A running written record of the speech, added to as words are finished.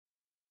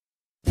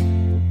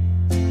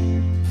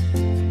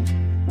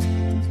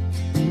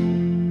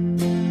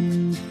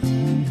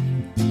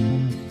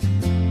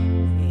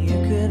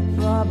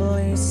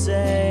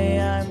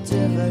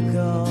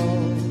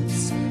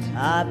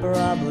I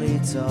probably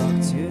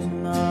talk too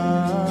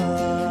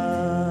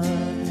much.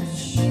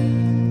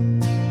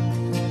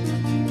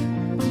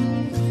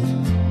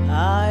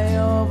 I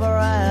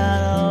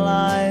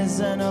overanalyze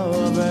and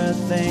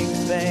overthink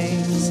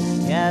things.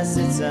 Yes,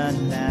 it's a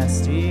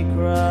nasty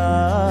crutch.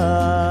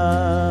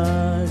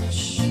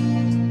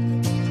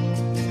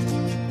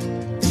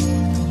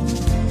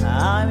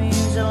 I'm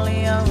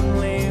usually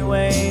only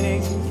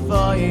waiting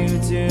for you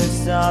to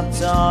stop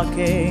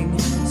talking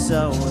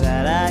so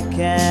that I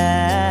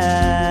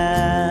can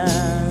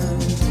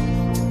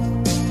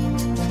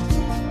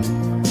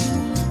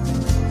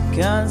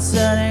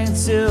concerning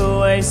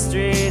two-way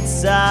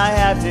streets, I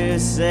have to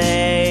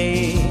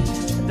say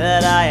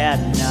that I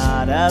am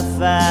not a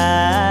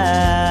fan.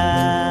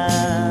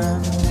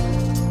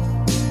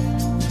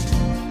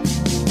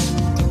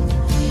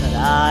 But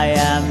I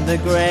am the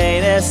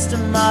greatest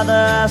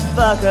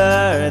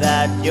motherfucker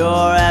that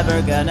you're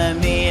ever gonna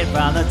meet,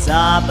 from the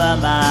top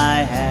of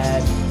my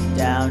head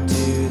down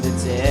to the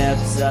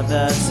tips of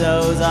the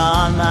toes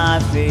on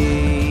my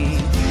feet.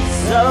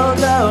 So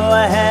go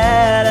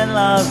ahead and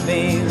love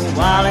me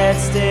while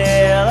it's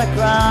still a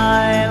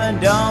crime. And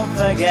don't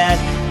forget,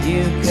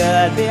 you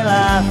could be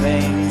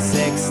laughing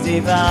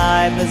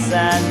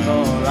 65%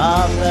 more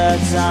of the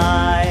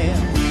time.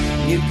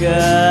 You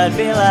could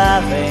be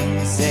laughing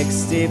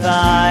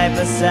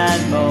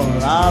 65%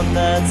 more of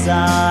the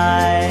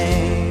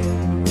time.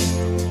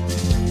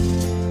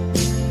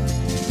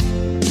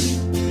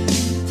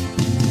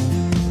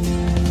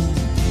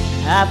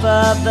 Half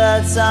of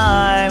the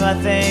time I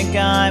think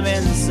I'm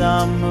in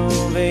some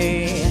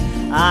movie.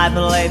 I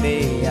play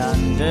the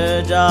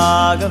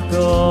underdog, of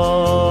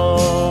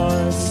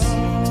course.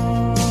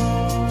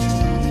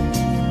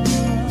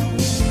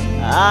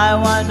 I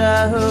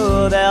wonder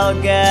who they'll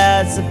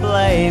get to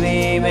play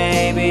me.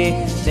 Maybe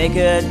they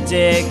could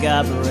dig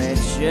up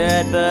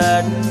Richard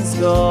Burton's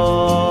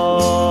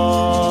corpse.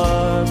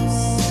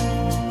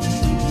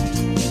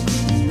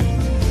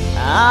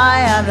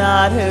 I am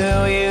not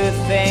who you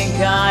think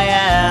I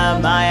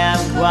am. I am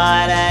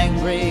quite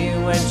angry,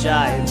 which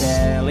I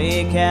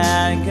barely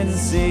can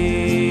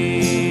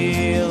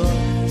conceal.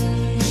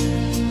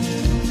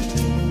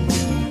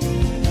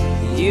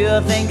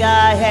 You think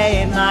I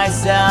hate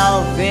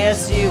myself,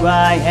 it's you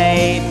I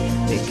hate,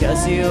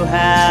 because you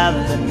have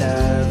the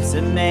nerve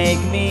to make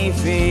me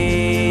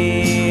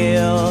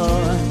feel.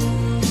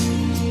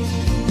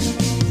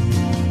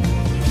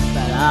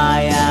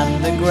 I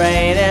am the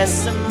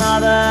greatest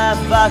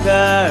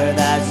motherfucker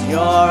that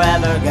you're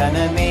ever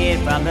gonna meet,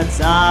 from the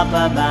top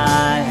of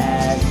my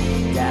head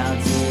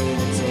down to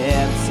the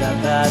tips of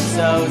the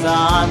toes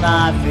on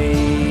my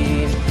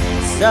feet.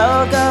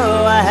 So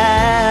go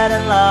ahead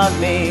and love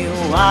me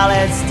while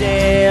it's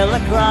still a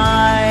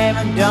crime.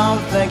 And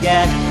don't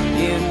forget,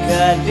 you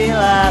could be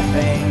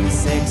laughing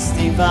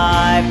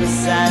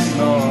 65%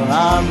 more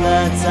of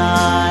the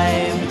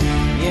time.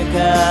 You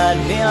could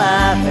be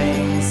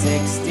laughing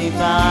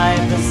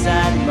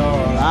 65%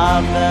 more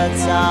of the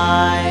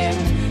time.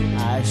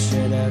 I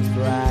should have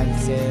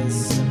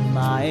practiced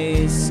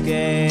my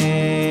scales.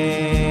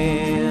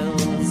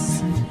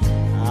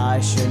 I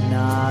should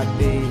not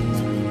be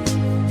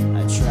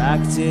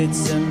attracted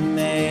to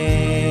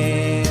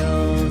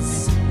males.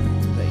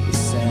 But you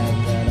said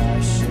that I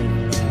should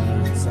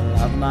learn to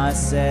love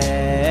myself.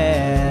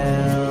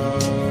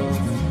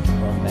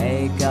 Well,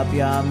 make up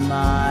your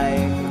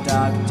mind,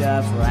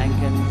 Dr.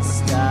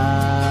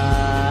 Frankenstein.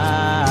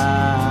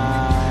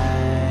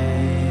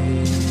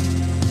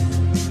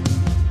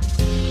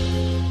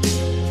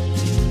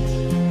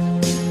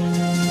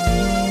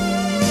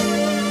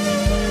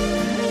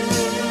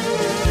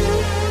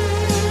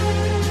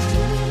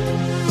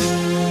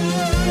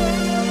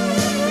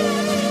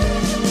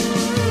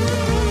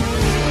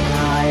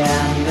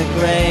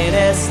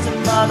 Greatest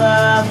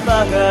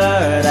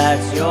motherfucker that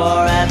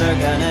you're ever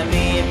gonna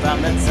meet, from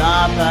the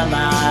top of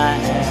my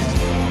head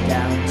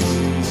down to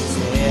the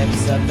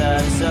tips of the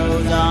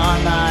toes on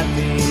my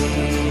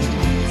feet.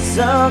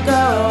 So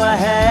go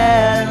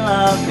ahead and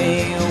love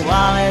me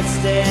while it's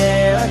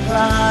still a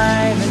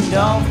crime. And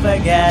don't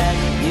forget,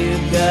 you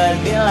could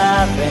be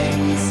laughing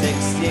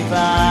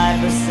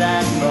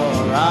 65%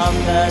 more of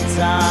the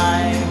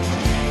time.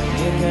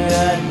 You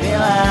could be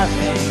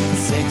laughing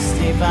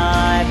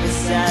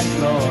 65%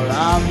 more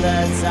of the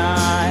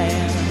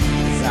time.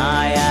 'Cause I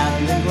am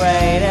the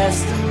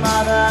greatest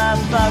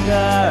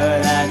motherfucker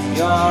that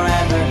you're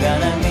ever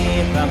gonna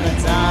meet, from the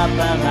top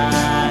of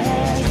my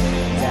head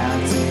down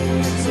to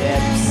the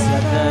tips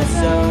of the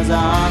toes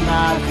on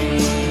my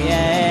feet.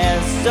 Yeah,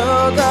 so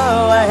go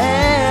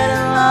ahead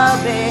and love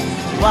me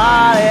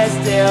while it's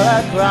still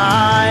a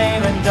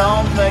crime. And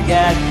don't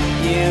forget,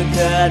 you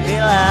could be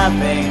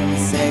laughing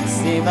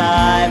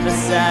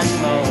 65%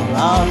 more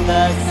of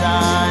the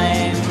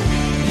time.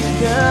 You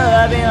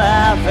could be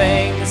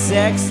laughing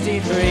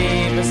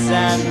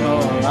 63%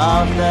 more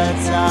of the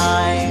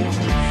time.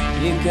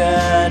 You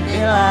could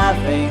be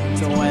laughing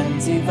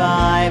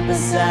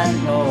 25%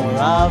 more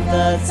of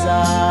the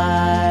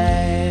time.